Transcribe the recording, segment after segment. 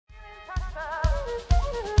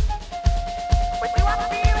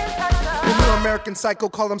American psycho,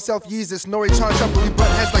 call himself Jesus. Nori Chan shuffle, butt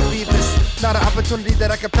heads like Beavis. Not an opportunity that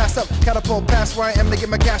I can pass up. Catapult past where I am to get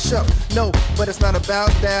my cash up. No, but it's not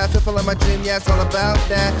about that. Fulfilling my dream, yeah, it's all about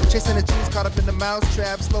that. Chasing the cheese, caught up in the mouse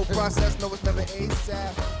trap. Slow process, no, it's never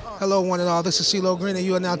ASAP. Hello, one and all. This is CeeLo Green, and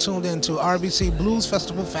you are now tuned in to RBC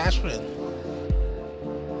Bluesfest Fashion.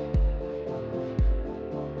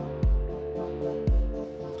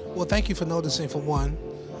 Well, thank you for noticing, for one,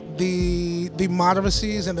 the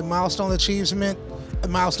moderacies and the milestone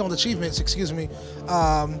achievements, excuse me.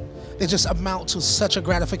 They just amount to such a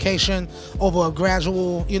gratification over a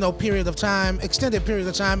gradual, period of time, extended period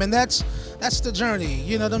of time, and that's the journey.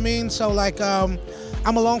 You know what I mean? So like, I'm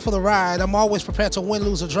along for the ride. I'm always prepared to win,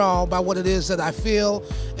 lose, or draw by what it is that I feel,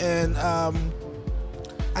 and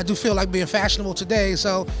I do feel like being fashionable today.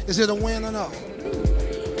 So, is it a win or no?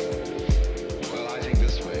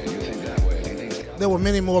 There were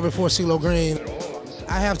many more before CeeLo Green.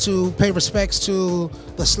 I have to pay respects to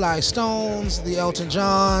the Sly Stones, the Elton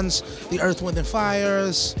Johns, the Earth, Wind and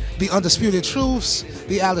Fires, the Undisputed Truths,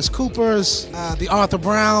 the Alice Coopers, the Arthur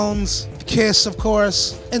Browns, Kiss, of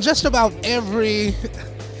course, and just about every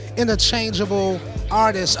interchangeable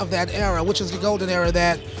artist of that era, which is the golden era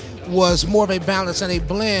that was more of a balance and a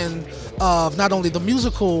blend of not only the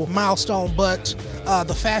musical milestone, but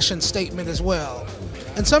the fashion statement as well.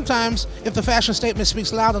 And sometimes, if the fashion statement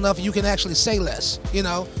speaks loud enough, you can actually say less,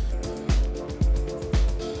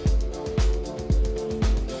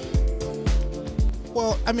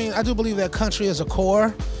 Well, I mean, I do believe that country is a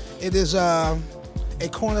core. It is a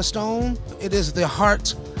cornerstone. It is the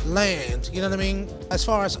heartland, you know what I mean? As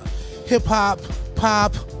far as hip-hop,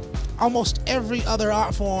 pop, almost every other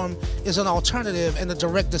art form is an alternative and a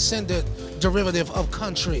direct derivative of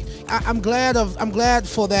country. I'm glad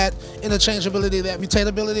for that interchangeability, that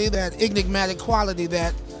mutatability, that enigmatic quality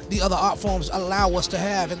that the other art forms allow us to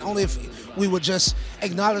have, and only if we would just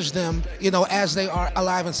acknowledge them, as they are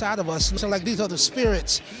alive inside of us. So like, these are the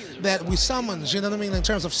spirits that we summons, you know what I mean, in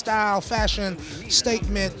terms of style, fashion,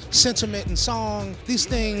 statement, sentiment, and song. These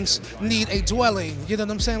things need a dwelling, you know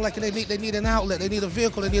what I'm saying? Like, they need an outlet, they need a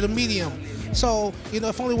vehicle, they need a medium. So,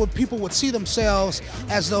 if only people would see themselves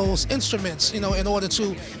as those instruments, in order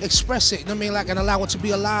to express it, you know what I mean, like, and allow it to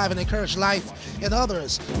be alive and encourage life in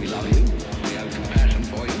others. We love you, we have compassion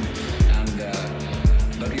for you,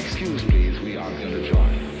 and look, excuse please, we are going to join.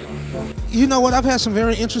 You know what, I've had some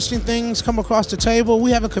very interesting things come across the table.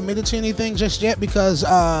 We haven't committed to anything just yet because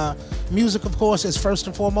music, of course, is first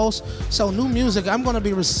and foremost. So new music, I'm going to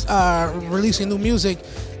be releasing new music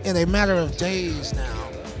in a matter of days now.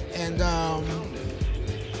 And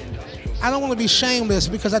I don't want to be shameless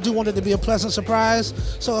because I do want it to be a pleasant surprise.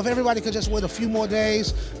 So if everybody could just wait a few more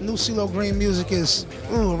days, new CeeLo Green music is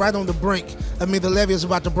right on the brink. I mean, the levee is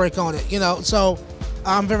about to break on it, So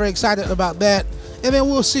I'm very excited about that. And then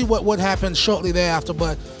we'll see what would happen shortly thereafter.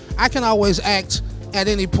 But I can always act at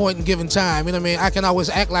any point in given time. You know what I mean? I can always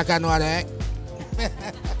act like I know how to act.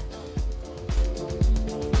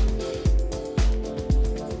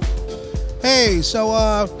 Hey, so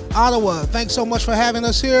Ottawa, thanks so much for having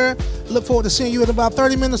us here. Look forward to seeing you in about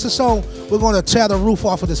 30 minutes or so. We're going to tear the roof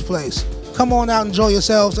off of this place. Come on out, enjoy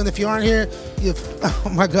yourselves. And if you aren't here,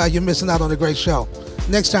 oh my God, you're missing out on a great show.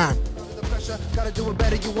 Next time. Gotta do it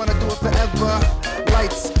better, you wanna do it forever.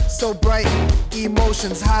 Lights so bright,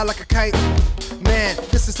 emotions high like a kite. Man,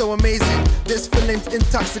 this is so amazing. This feeling's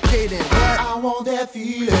intoxicating. But I want that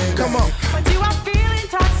feeling. Come on. But do I feel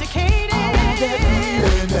intoxicated?